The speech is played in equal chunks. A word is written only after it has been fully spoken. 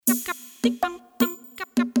Your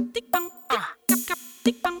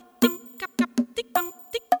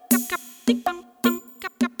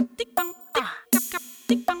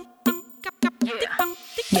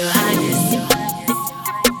Highness,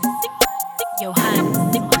 Your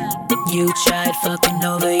Highness, you tried fucking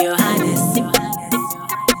over Your Highness.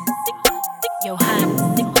 Your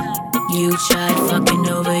Highness, you tried fucking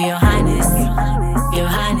over Your Highness. Your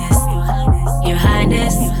Highness, Your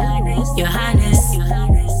Highness, Your Highness,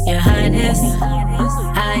 Your Highness,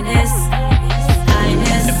 Highness,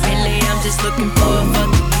 Highness. Really, I'm just looking for a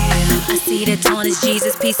fucking meal. I see that torn as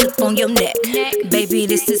Jesus piece up on your neck. Baby,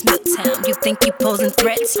 this is Milltown. You think you posing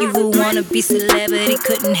threats? You would wanna be celebrity,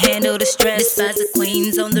 couldn't handle the stress. Besides the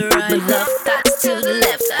queens on the right, but love thoughts to the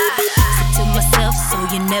left. I said to myself, so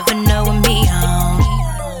you never know with me on.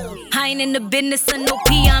 I ain't in the business of no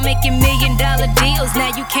P, I'm making $1 million deals.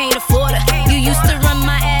 Now you can't afford it. You used to run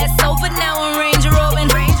my ass over, now I'm Range Roving.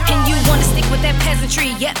 And you wanna stick with that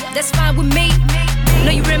peasantry? Yep, that's fine with me.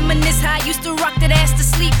 Know you reminisce how I used to rock that ass to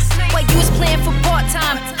sleep. While you was playing for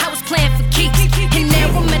part-time, I was playing for keeps. And now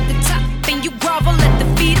I'm at the top, and you grovel at the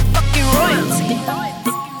feet of fucking royalty.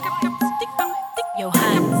 Your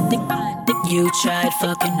Highness, you tried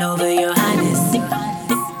fucking over Your Highness.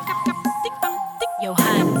 Your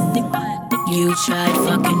Highness, you tried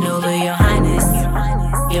fucking over Your Highness.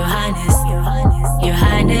 Your Highness, Your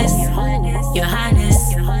Highness, Your Highness,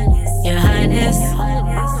 Your Highness,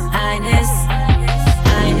 Highness,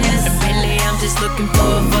 Highness. Really, I'm just looking for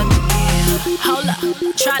a fucking meal. Hold up,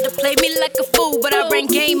 tried to play me like a fool, but I ran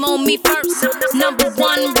game on me first. Number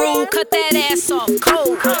one rule, cut that ass off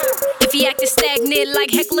cold. If he acting stagnant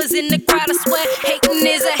like hecklers in the crowd, I swear hating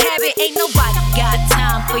is a habit. Ain't nobody got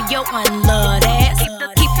time for your unloved ass.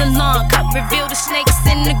 Keep the lawn cut, reveal the snakes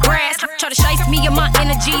in the grass. Try to shice me of my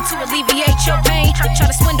energy to alleviate your pain. Try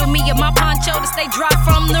to swindle me of my poncho to stay dry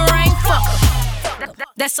from the rain. Fuck 'em.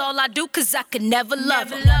 That's all I do, cause I could never love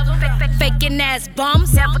them. Faking ass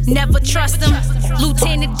bums, never trust them.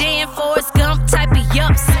 Lieutenant Dan, Forrest Gump type of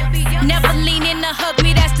yups. Never lean in to hug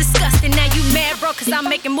me, that's disgusting. Now you mad, bro, cause I'm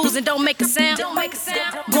making moves and don't make a sound.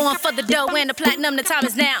 Going for the dough and the platinum, the time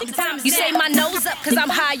is now. You say my nose up cause I'm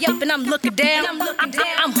high up and I'm looking down.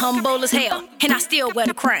 I'm humble as hell, and I still wear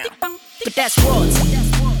the crown. But that's royalty.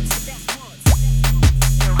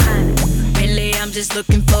 Really, I'm just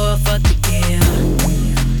looking for a fucking girl.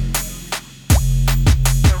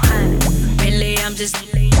 Really, I'm just.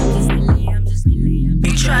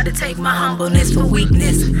 You tried to take my humbleness for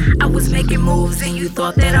weakness. I was making moves and you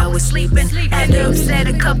thought that I was sleeping. Had to upset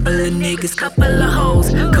a couple of niggas, couple of hoes.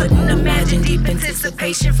 Couldn't imagine deep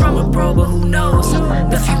anticipation from a pro, but who knows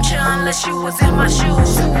the future unless you was in my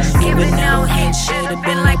shoes. Giving out hints should've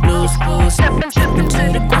been like Blue's Clues. Stepping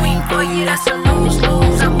to the queen for you, that's a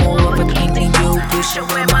lose-lose. I'm more of a king than you. You should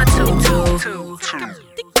wear my tutu.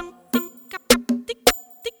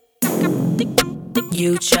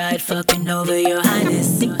 You tried fucking over Your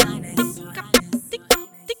Highness.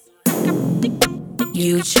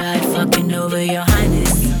 You tried fucking over Your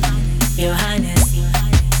Highness. Your Highness,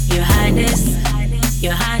 Your Highness,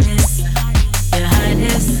 Your Highness, Your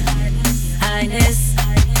Highness, Highness,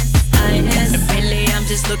 Highness. Really, I'm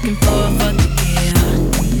just looking for a fucking girl.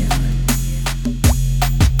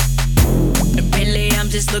 Really, I'm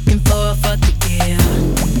just looking for a fucking girl.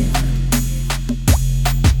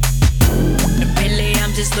 Really,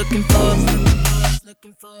 I'm just looking for.